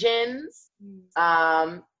 visions,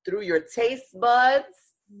 through your taste buds,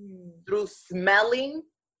 through smelling,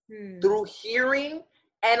 through hearing.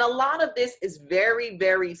 And a lot of this is very,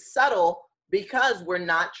 very subtle because we're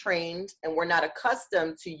not trained and we're not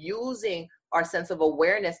accustomed to using our sense of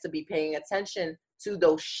awareness to be paying attention to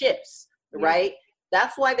those shifts, right?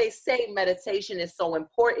 That's why they say meditation is so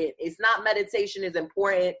important. It's not meditation is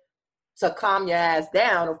important to calm your ass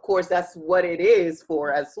down. Of course, that's what it is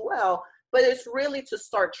for as well. But it's really to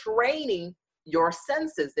start training your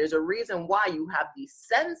senses. There's a reason why you have these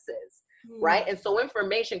senses, right? And so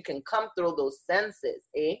information can come through those senses,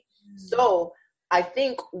 So I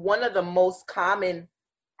think one of the most common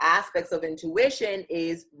aspects of intuition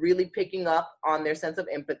is really picking up on their sense of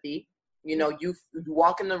empathy, You know, you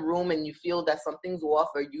walk in the room and you feel that something's off,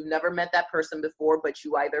 or you've never met that person before, but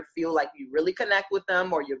you either feel like you really connect with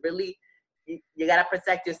them, or you got to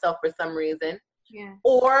protect yourself for some reason. Yeah.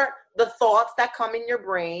 Or the thoughts that come in your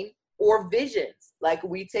brain, or visions. Like,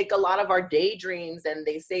 we take a lot of our daydreams, and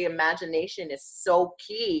they say imagination is so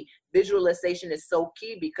key. Visualization is so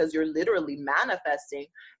key, because you're literally manifesting,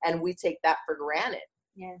 and we take that for granted.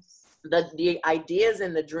 Yes. The ideas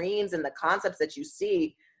and the dreams and the concepts that you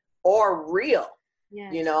see are real.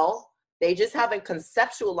 Yes. You know, they just haven't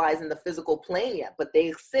conceptualized in the physical plane yet, but they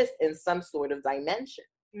exist in some sort of dimension.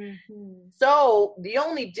 Mm-hmm. So the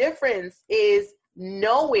only difference is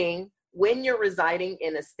knowing when you're residing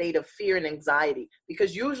in a state of fear and anxiety,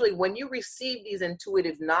 because usually when you receive these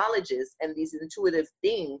intuitive knowledges and these intuitive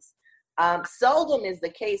things, seldom is the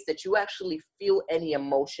case that you actually feel any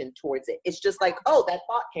emotion towards it. It's just like, oh, that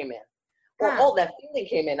thought came in. Or, oh, that feeling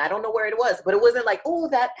came in. I don't know where it was, but it wasn't like, oh,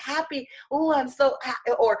 that happy. Oh, I'm so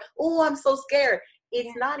happy. Or, oh, I'm so scared.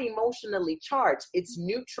 It's not emotionally charged. It's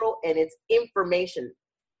neutral, and it's information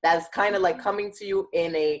that's kind of like coming to you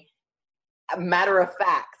in a matter of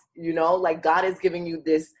fact, you know, like God is giving you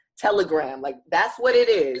this telegram. Like, that's what it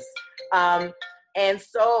is. And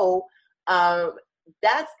so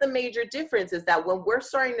that's the major difference, is that when we're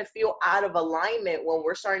starting to feel out of alignment, when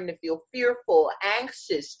we're starting to feel fearful,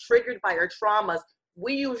 anxious, triggered by our traumas,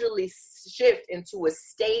 we usually shift into a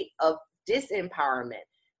state of disempowerment,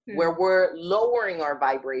 where we're lowering our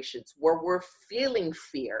vibrations, where we're feeling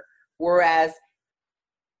fear. Whereas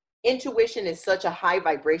intuition is such a high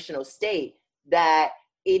vibrational state that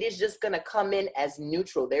it is just going to come in as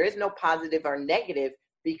neutral. There is no positive or negative,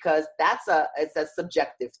 because it's a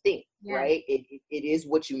subjective thing, right? It is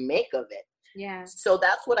what you make of it. Yeah. So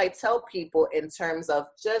that's what I tell people in terms of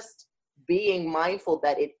just being mindful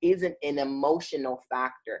that it isn't an emotional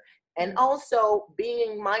factor. And also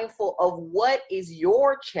being mindful of what is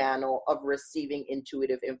your channel of receiving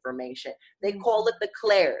intuitive information. They call it the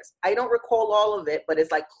clairs. I don't recall all of it, but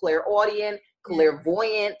it's like clairaudient,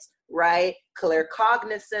 clairvoyant, right?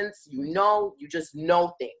 Claircognizance. You just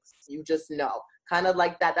know things. You just know. Kind of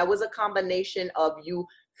like that. That was a combination of you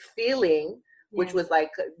feeling, which was like,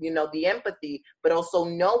 you know, the empathy, but also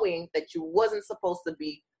knowing that you wasn't supposed to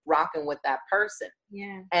be rocking with that person.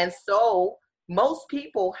 Yeah. And so most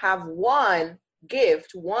people have one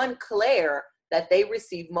gift, one clair that they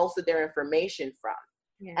receive most of their information from.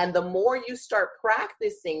 Yeah. And the more you start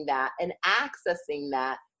practicing that and accessing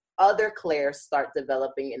that, other clairs start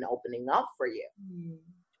developing and opening up for you.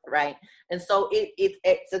 Right. And so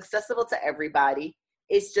it's accessible to everybody.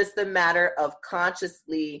 It's just a matter of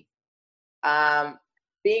consciously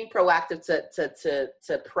being proactive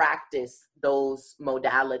to practice those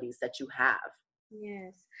modalities that you have.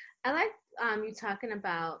 Yes. I like you talking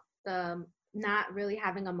about the not really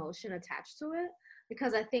having emotion attached to it,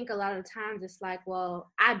 because I think a lot of the times it's like,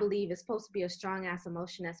 well, I believe it's supposed to be a strong ass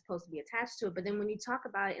emotion that's supposed to be attached to it. But then when you talk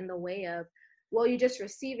about it in the way of, well, you're just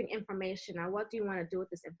receiving information. Now, what do you want to do with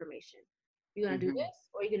this information? You're going to do this,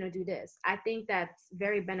 or you're going to do this? I think that's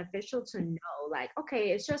very beneficial to know, like,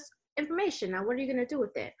 okay, it's just information. Now, what are you going to do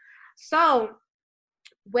with it? So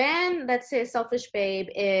when, let's say, Selfish Babe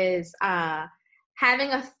is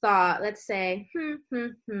having a thought, let's say,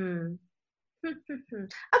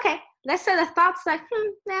 okay, let's say the thought's like,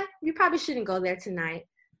 you probably shouldn't go there tonight.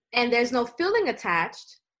 And there's no feeling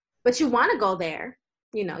attached, but you want to go there.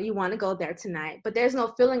 You know, you want to go there tonight, but there's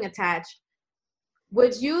no feeling attached.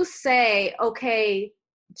 Would you say, okay,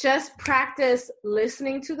 just practice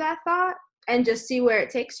listening to that thought and just see where it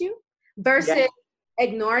takes you, versus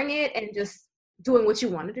ignoring it and just doing what you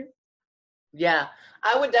want to do? Yeah,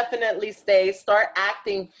 I would definitely say start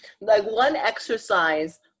acting. Like, one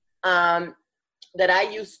exercise that I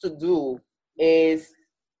used to do is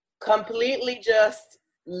completely just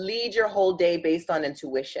lead your whole day based on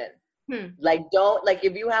intuition. Like,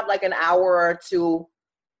 if you have like an hour or two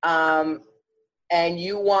and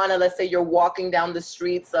you want to, let's say you're walking down the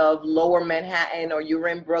streets of Lower Manhattan, or you're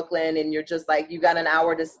in Brooklyn, and you're just like, you got an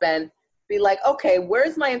hour to spend, be like, okay,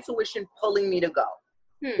 where's my intuition pulling me to go?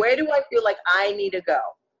 Where do I feel like I need to go?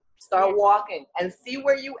 Start walking and see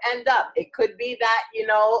where you end up. It could be that, you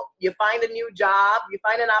know, you find a new job, you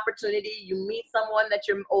find an opportunity, you meet someone that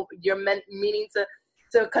you're meaning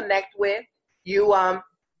to connect with.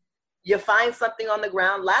 You find something on the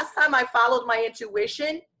ground. Last time I followed my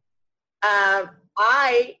intuition,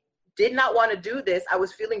 I did not want to do this. I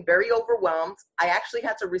was feeling very overwhelmed. I actually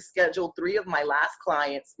had to reschedule 3 of my last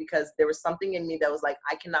clients because there was something in me that was like,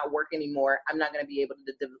 I cannot work anymore. I'm not going to be able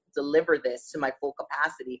to deliver this to my full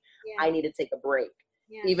capacity. I need to take a break.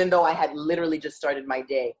 Even though I had literally just started my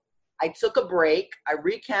day. I took a break. I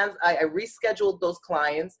rescheduled those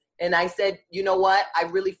clients. And I said, you know what? I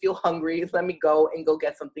really feel hungry. Let me go and go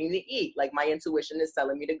get something to eat. Like my intuition is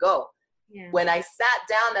telling me to go. Yeah. When I sat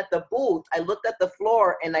down at the booth, I looked at the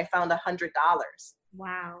floor and I found $100.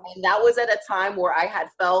 Wow. And that was at a time where I had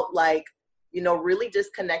felt like, you know, really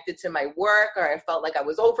disconnected to my work, or I felt like I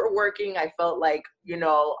was overworking. I felt like, you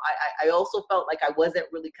know, I also felt like I wasn't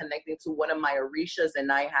really connecting to one of my Orishas,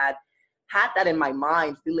 and I had that in my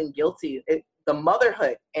mind, feeling guilty. The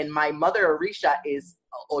motherhood, and my mother Orisha is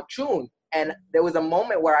Ochun. And there was a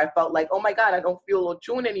moment where I felt like, oh my God, I don't feel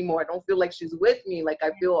Ochun anymore. I don't feel like she's with me. Like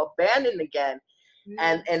I feel abandoned again.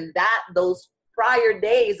 And that, those prior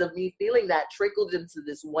days of me feeling that trickled into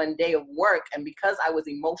this one day of work. And because I was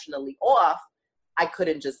emotionally off, I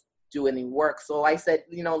couldn't just do any work. So I said,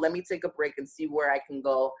 you know, let me take a break and see where I can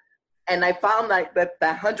go. And I found like that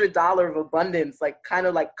 $100 of abundance, like kind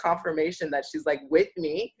of like confirmation that she's like with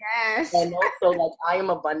me. Yes. And also like, I am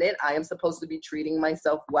abundant. I am supposed to be treating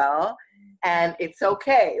myself well, and it's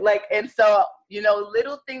okay. Like, and so, you know,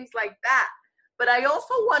 little things like that. But I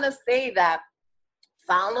also want to say that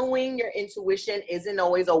following your intuition isn't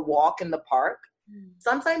always a walk in the park.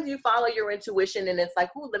 Sometimes you follow your intuition and it's like,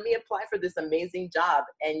 oh, let me apply for this amazing job,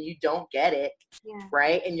 and you don't get it. Yeah.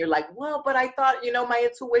 Right. And you're like, well, but I thought, you know, my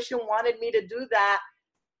intuition wanted me to do that.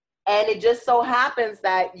 And it just so happens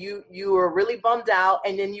that you were really bummed out.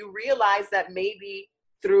 And then you realize that maybe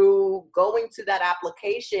through going to that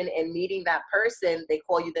application and meeting that person, they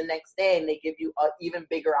call you the next day and they give you an even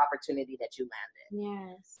bigger opportunity that you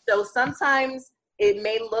landed. Yes. So sometimes it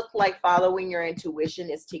may look like following your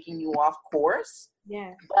intuition is taking you off course.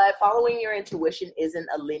 Yeah. But following your intuition isn't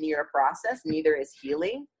a linear process, neither is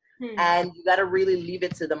healing. And you got to really leave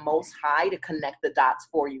it to the Most High to connect the dots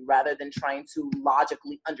for you, rather than trying to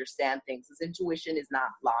logically understand things. Because intuition is not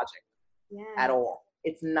logic at all.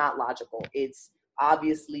 It's not logical. It's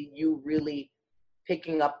obviously you really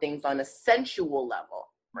picking up things on a sensual level,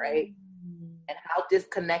 right? And how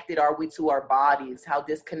disconnected are we to our bodies? How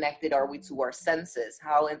disconnected are we to our senses?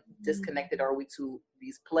 How disconnected are we to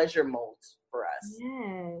these pleasure modes for us?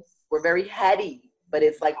 Yes. We're very heady, but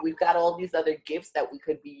it's like we've got all these other gifts that we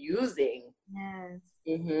could be using. Yes.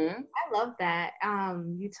 Mm-hmm. I love that.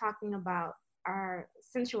 You talking about our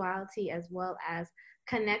sensuality as well as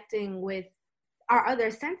connecting with our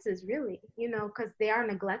other senses, really, you know, because they are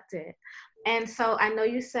neglected. And so I know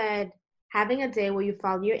you said having a day where you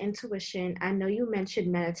follow your intuition. I know you mentioned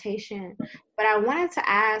meditation, but I wanted to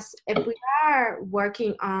ask, if we are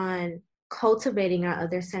working on cultivating our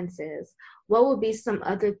other senses, what would be some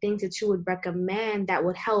other things that you would recommend that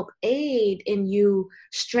would help aid in you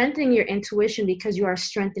strengthening your intuition because you are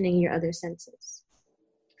strengthening your other senses?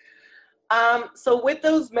 So with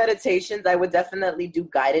those meditations, I would definitely do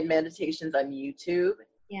guided meditations on YouTube.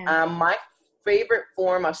 Yeah. My favorite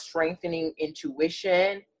form of strengthening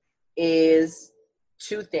intuition is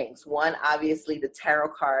two things. One, obviously the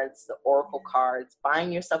tarot cards, the oracle cards,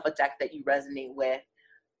 buying yourself a deck that you resonate with,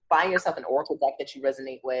 buying yourself an oracle deck that you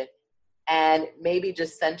resonate with, and maybe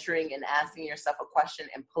just centering and asking yourself a question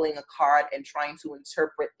and pulling a card and trying to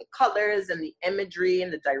interpret the colors and the imagery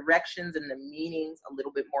and the directions and the meanings a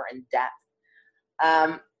little bit more in depth.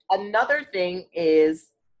 Another thing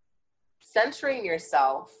is centering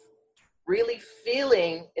yourself, really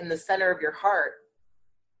feeling in the center of your heart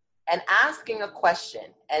and asking a question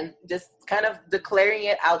and just kind of declaring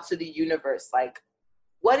it out to the universe. Like,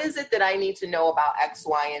 what is it that I need to know about X,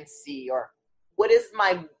 Y, and Z? Or what is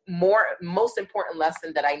my most important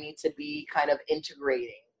lesson that I need to be kind of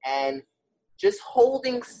integrating? And just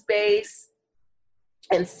holding space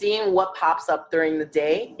and seeing what pops up during the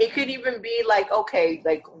day. It could even be like, okay,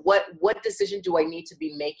 like what decision do I need to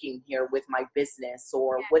be making here with my business?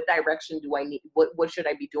 Or what direction do I need? What should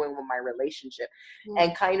I be doing with my relationship?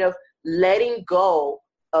 And kind of letting go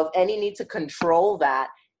of any need to control that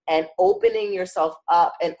and opening yourself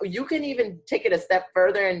up. And you can even take it a step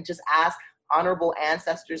further and just ask honorable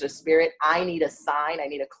ancestors or spirit, I need a sign. I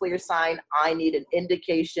need a clear sign. I need an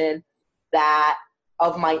indication that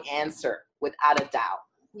of my answer without a doubt.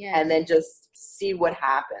 Yes. And then just see what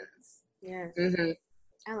happens. Yes. Mm-hmm.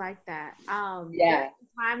 I like that. Yeah.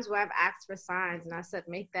 Times where I've asked for signs and I said,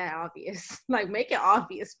 make that obvious. Like, make it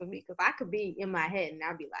obvious for me, because I could be in my head and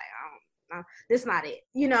I'll be like, I don't know, this is not it.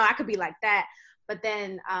 You know, I could be like that. But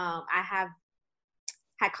then I have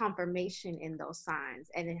had confirmation in those signs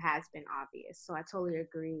and it has been obvious. So I totally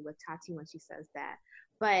agree with Tati when she says that.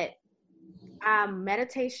 But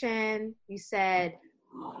meditation, you said,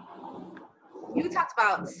 you talked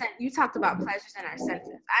about pleasures in our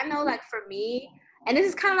senses. I know, like, for me, and this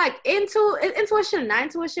is kind of like intuition, not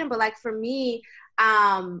intuition, but like for me,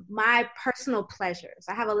 my personal pleasures.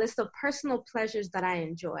 I have a list of personal pleasures that I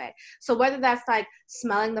enjoy. So whether that's like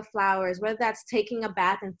smelling the flowers, whether that's taking a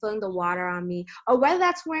bath and feeling the water on me, or whether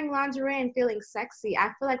that's wearing lingerie and feeling sexy,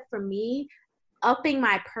 I feel like for me, upping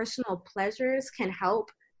my personal pleasures can help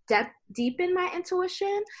deepen my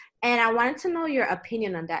intuition. And I wanted to know your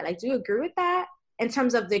opinion on that. Like, do you agree with that in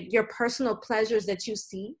terms of your personal pleasures that you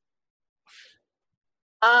see?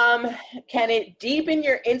 Can it deepen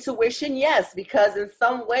your intuition? Yes, because in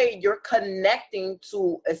some way you're connecting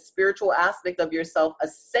to a spiritual aspect of yourself, a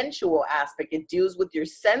sensual aspect. It deals with your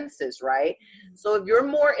senses, right? So if you're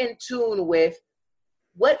more in tune with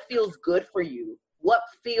what feels good for you, what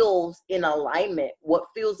feels in alignment, what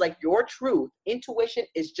feels like your truth, intuition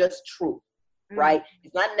is just truth, right?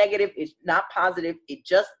 It's not negative. It's not positive. It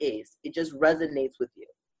just is. It just resonates with you.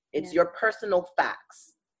 It's your personal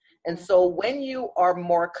facts. And so when you are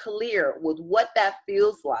more clear with what that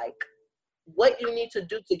feels like, what you need to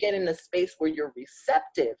do to get in a space where you're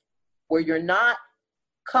receptive, where you're not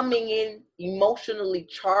coming in emotionally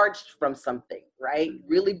charged from something, right?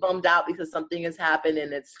 Really bummed out because something has happened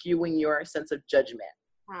and it's skewing your sense of judgment.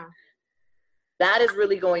 That is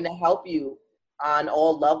really going to help you on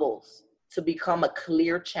all levels to become a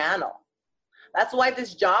clear channel. That's why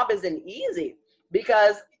this job isn't easy,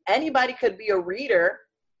 because anybody could be a reader,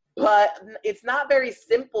 but it's not very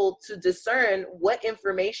simple to discern what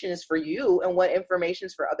information is for you and what information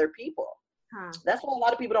is for other people. That's why a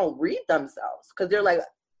lot of people don't read themselves, because they're like,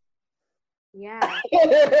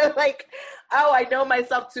 like, oh, I know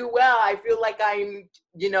myself too well. I feel like I'm,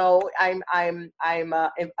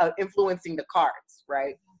 influencing the cards,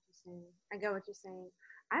 right? I get what you're saying.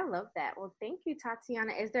 I love that. Well, thank you,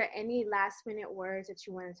 Tatiana. Is there any last minute words that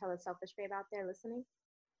you want to tell a selfish babe out there listening?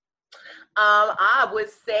 I would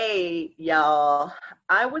say, y'all,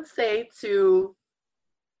 to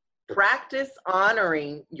practice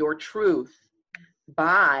honoring your truth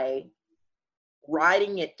by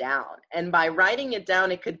writing it down. And by writing it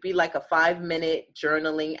down, it could be like a 5-minute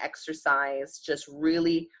journaling exercise, just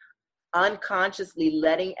really unconsciously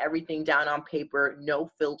letting everything down on paper, no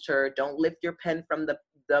filter. Don't lift your pen from the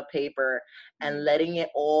paper, and letting it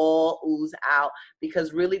all ooze out,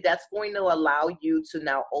 because really that's going to allow you to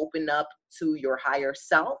now open up to your higher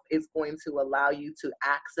self. It's going to allow you to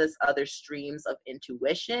access other streams of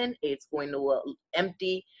intuition. It's going to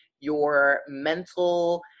empty your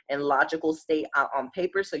mental and logical state out on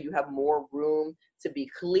paper, so you have more room to be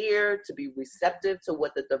clear, to be receptive to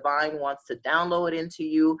what the divine wants to download into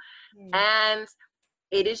you. And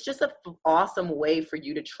it is just an awesome way for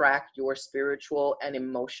you to track your spiritual and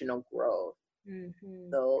emotional growth.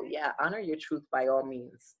 So yeah, honor your truth by all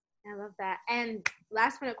means. I love that. And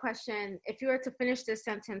last minute question, if you were to finish this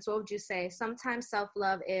sentence, what would you say? Sometimes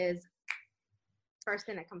self-love is first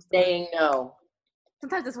thing that comes to saying no.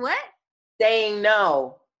 Sometimes it's what? Saying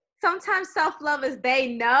no. Sometimes self-love is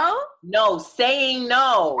they know? No, saying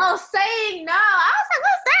no. Oh, saying no. I was like,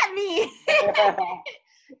 what's that mean?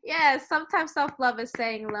 Yeah, sometimes self-love is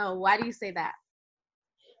saying no. Why do you say that?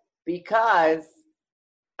 Because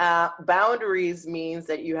boundaries means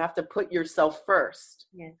that you have to put yourself first.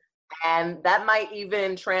 Yes. And that might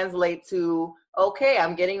even translate to, okay,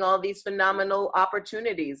 I'm getting all these phenomenal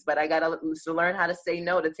opportunities, but I got to learn how to say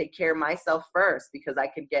no, to take care of myself first, because I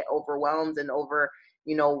could get overwhelmed and work.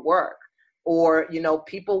 Or,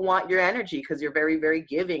 people want your energy because you're very, very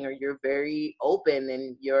giving, or you're very open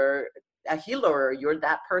and you're a healer, or you're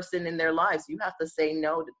that person in their lives. You have to say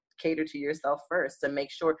no to cater to yourself first, to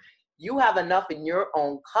make sure you have enough in your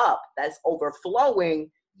own cup that's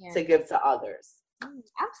overflowing to give to others. I'm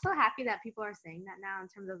so happy that people are saying that now in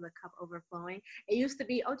terms of the cup overflowing. It used to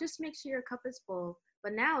be, oh, just make sure your cup is full.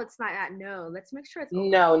 But now it's not that. No, let's make sure it's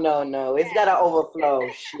overflowing. No. It's got to overflow.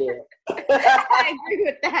 Shit. I agree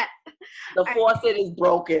with that. The faucet is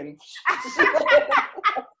broken.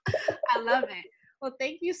 I love it. Well,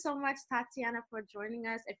 thank you so much, Tatiana, for joining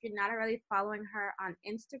us. If you're not already following her on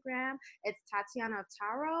Instagram, it's Tatiana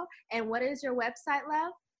Tarot. And what is your website,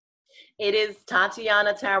 love? It is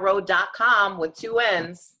TatianaTarot.com with 2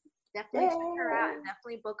 N's. Definitely check her out and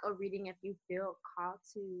definitely book a reading if you feel called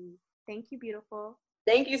to. Thank you, beautiful.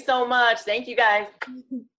 Thank you so much. Thank you, guys.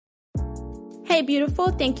 Hey,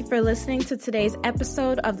 beautiful. Thank you for listening to today's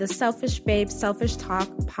episode of the Selfish Babe Selfish Talk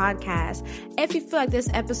podcast. If you feel like this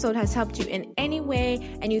episode has helped you in any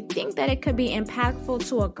way and you think that it could be impactful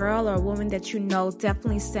to a girl or a woman that you know,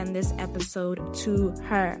 definitely send this episode to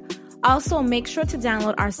her. Also, make sure to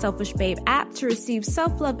download our Selfish Babe app to receive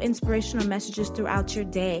self-love inspirational messages throughout your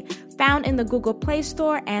day, found in the Google Play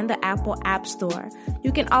Store and the Apple App Store.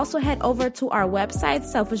 You can also head over to our website,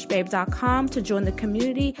 selfishbabe.com, to join the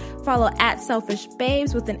community. Follow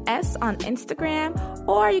 @selfishbabes with an S on Instagram,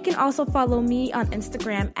 or you can also follow me on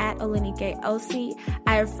Instagram @OliniGayOC.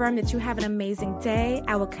 I affirm that you have an amazing day.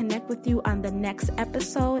 I will connect with you on the next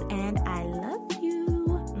episode, and I love you.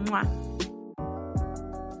 Mwah.